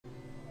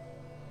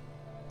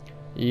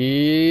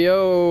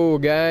Yo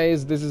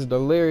guys, this is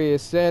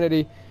Delirious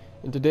Sanity,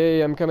 and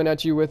today I'm coming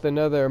at you with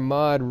another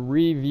mod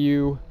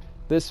review.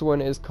 This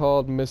one is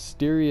called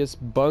Mysterious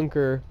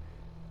Bunker.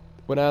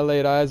 When I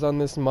laid eyes on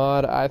this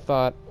mod, I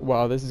thought,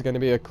 wow, this is going to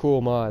be a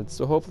cool mod.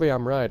 So hopefully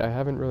I'm right. I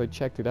haven't really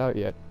checked it out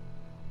yet.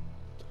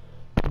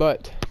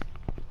 But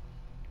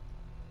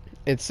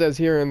it says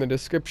here in the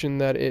description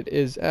that it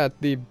is at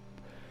the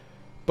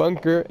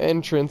bunker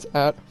entrance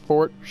at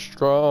Fort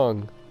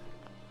Strong.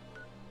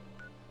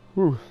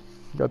 Whew.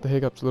 Got the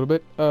hiccups a little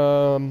bit.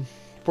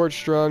 Fort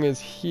Strong is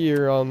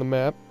here on the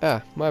map.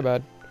 Ah, my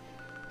bad.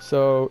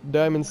 So,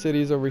 Diamond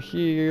City's over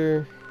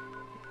here.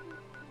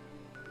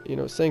 You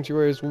know,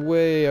 Sanctuary is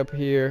way up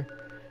here.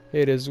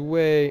 It is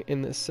way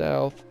in the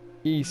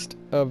southeast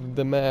of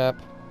the map.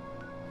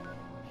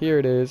 Here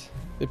it is.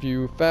 If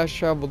you fast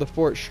travel to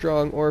Fort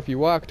Strong, or if you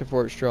walk to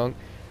Fort Strong,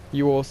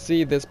 you will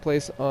see this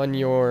place on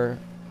your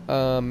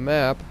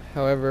map.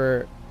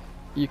 However,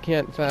 you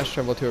can't fast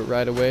travel to it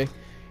right away.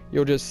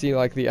 You'll just see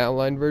like the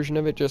outline version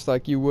of it, just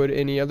like you would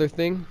any other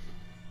thing.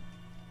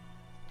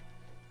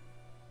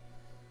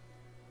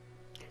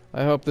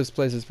 I hope this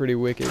place is pretty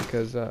wicked,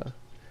 because, I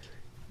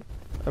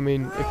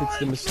mean,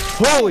 if it's the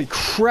holy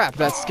crap,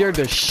 that scared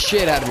the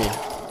shit out of me.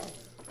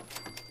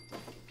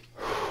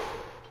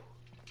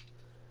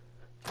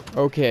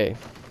 Okay.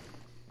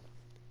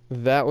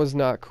 That was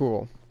not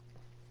cool.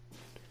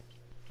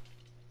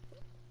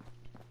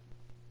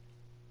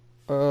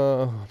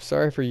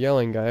 Sorry for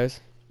yelling, guys.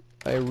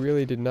 I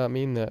really did not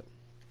mean that.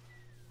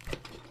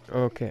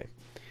 Okay.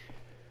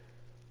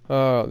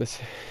 Oh, this...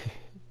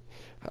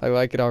 I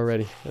like it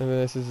already. And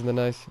this is the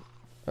nice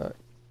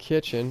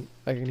kitchen.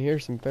 I can hear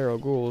some feral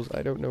ghouls.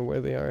 I don't know where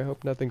they are. I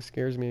hope nothing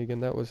scares me again.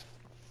 That was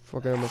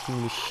fucking almost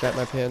made me shat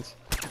my pants.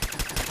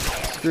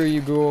 Screw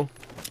you, ghoul.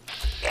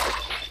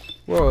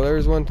 Whoa, there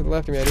was one to the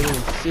left of me. I didn't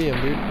even see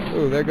him, dude.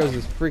 Oh, there goes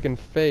his freaking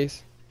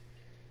face.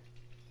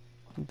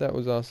 That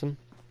was awesome.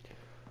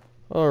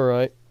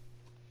 Alright.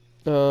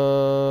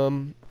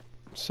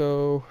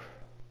 So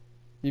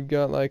you've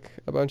got like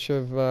a bunch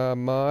of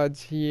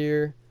mods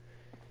here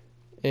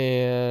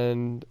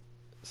and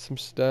some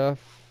stuff,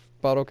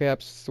 bottle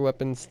caps,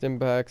 weapons, stim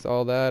packs,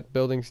 all that,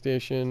 building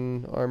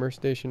station, armor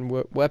station,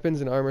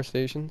 weapons and armor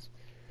stations.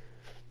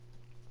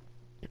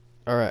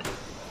 Alright.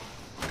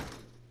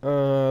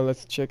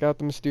 Let's check out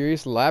the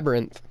mysterious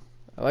labyrinth.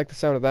 I like the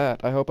sound of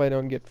that. I hope I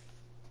don't get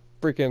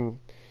freaking,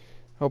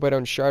 hope I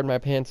don't shard my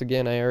pants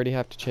again. I already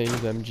have to change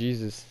them.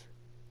 Jesus.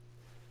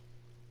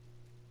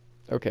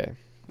 Okay,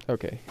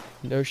 okay.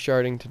 No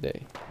sharding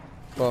today.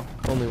 Well,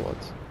 only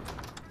once.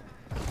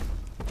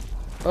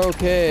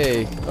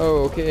 Okay,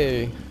 oh,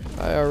 okay.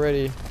 I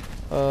already,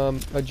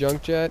 a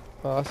junk jet,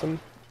 awesome.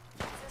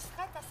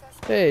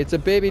 Hey, it's a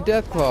baby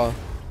Deathclaw.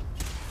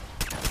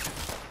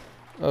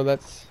 Oh,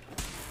 that's,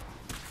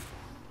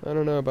 I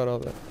don't know about all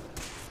that.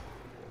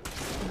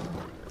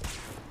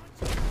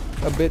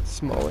 A bit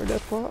smaller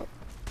Deathclaw,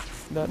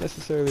 not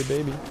necessarily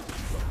baby.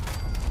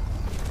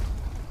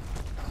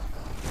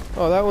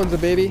 Oh, that one's a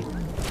baby.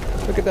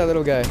 Look at that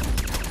little guy.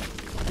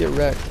 Get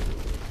wrecked.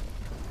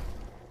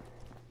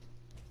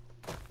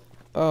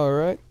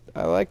 Alright.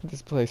 I like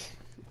this place.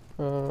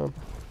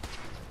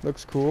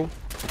 Looks cool.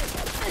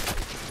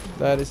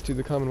 That is to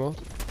the Commonwealth.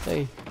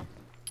 Hey.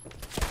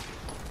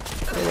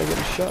 Hey, I'm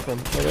getting shot from.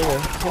 Oh, there we go.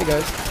 Hey,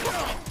 guys.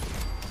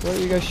 Why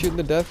aren't you guys shooting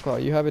the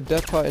Deathclaw? You have a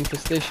Deathclaw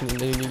infestation, and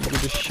then you're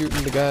just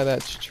shooting the guy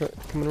that's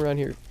coming around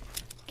here,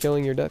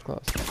 killing your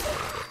Deathclaws.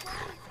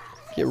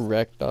 Get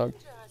wrecked, dog.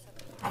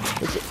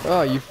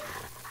 Oh,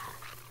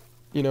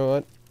 you know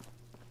what?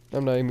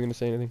 I'm not even gonna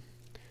say anything.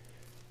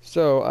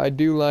 So, I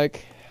do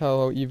like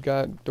how you've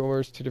got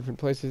doors to different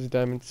places,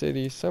 Diamond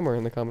City, somewhere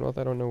in the Commonwealth.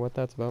 I don't know what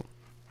that's about.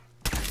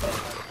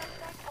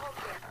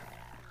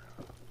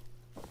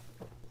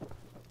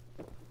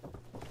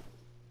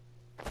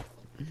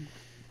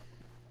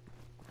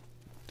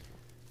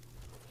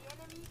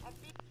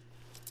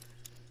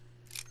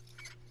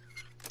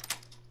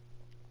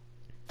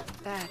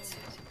 That's it.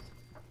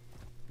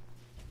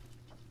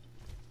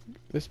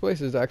 This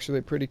place is actually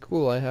pretty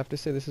cool. I have to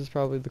say this is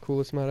probably the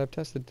coolest mod I've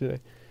tested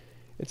today.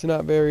 It's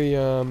not very,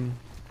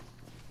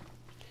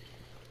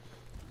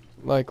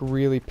 like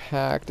really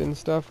packed and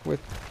stuff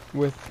with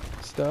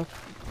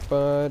stuff,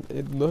 but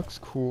it looks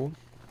cool.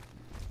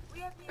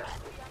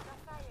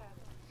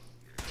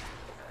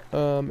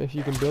 If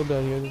you can build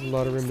down here, there's a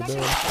lot of room to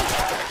build.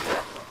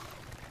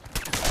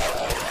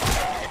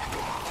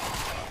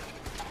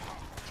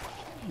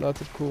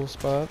 Lots of cool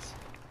spots.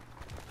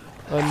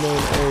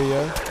 Unknown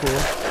area, cool.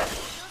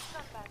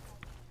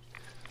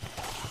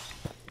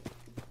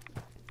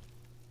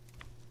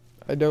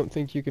 I don't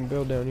think you can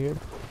build down here,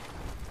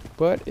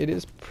 but it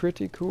is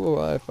pretty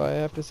cool if I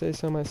have to say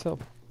so myself.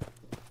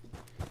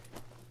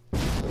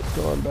 Let's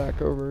go on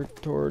back over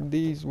toward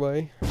these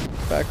way.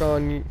 Back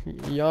on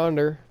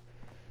yonder.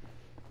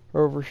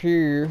 Over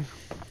here.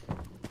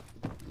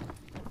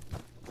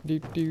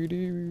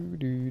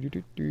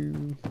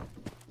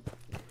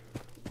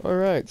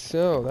 Alright,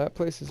 so that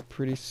place is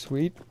pretty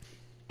sweet.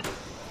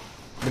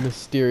 The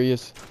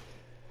mysterious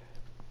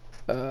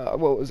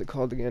what was it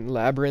called again?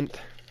 Labyrinth.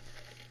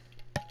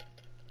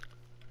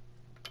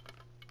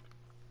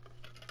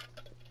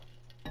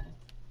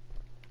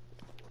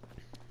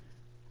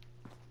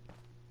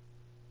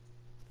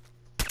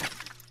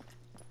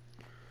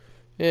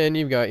 And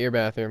you've got your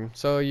bathroom.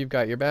 So you've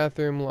got your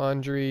bathroom,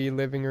 laundry,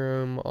 living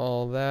room,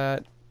 all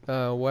that,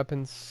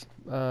 weapons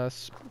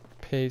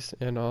space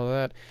and all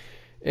that,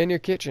 and your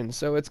kitchen.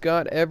 So it's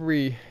got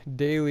every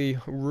daily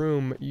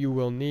room you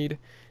will need,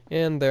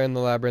 and they're in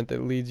the labyrinth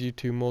that leads you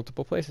to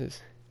multiple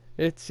places.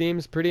 It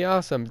seems pretty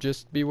awesome.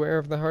 Just beware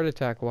of the heart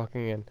attack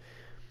walking in.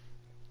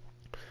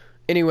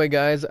 Anyway,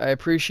 guys, I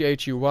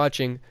appreciate you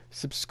watching.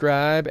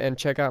 Subscribe and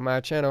check out my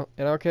channel,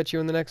 and I'll catch you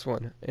in the next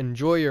one.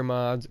 Enjoy your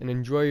mods and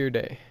enjoy your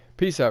day.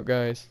 Peace out,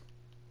 guys.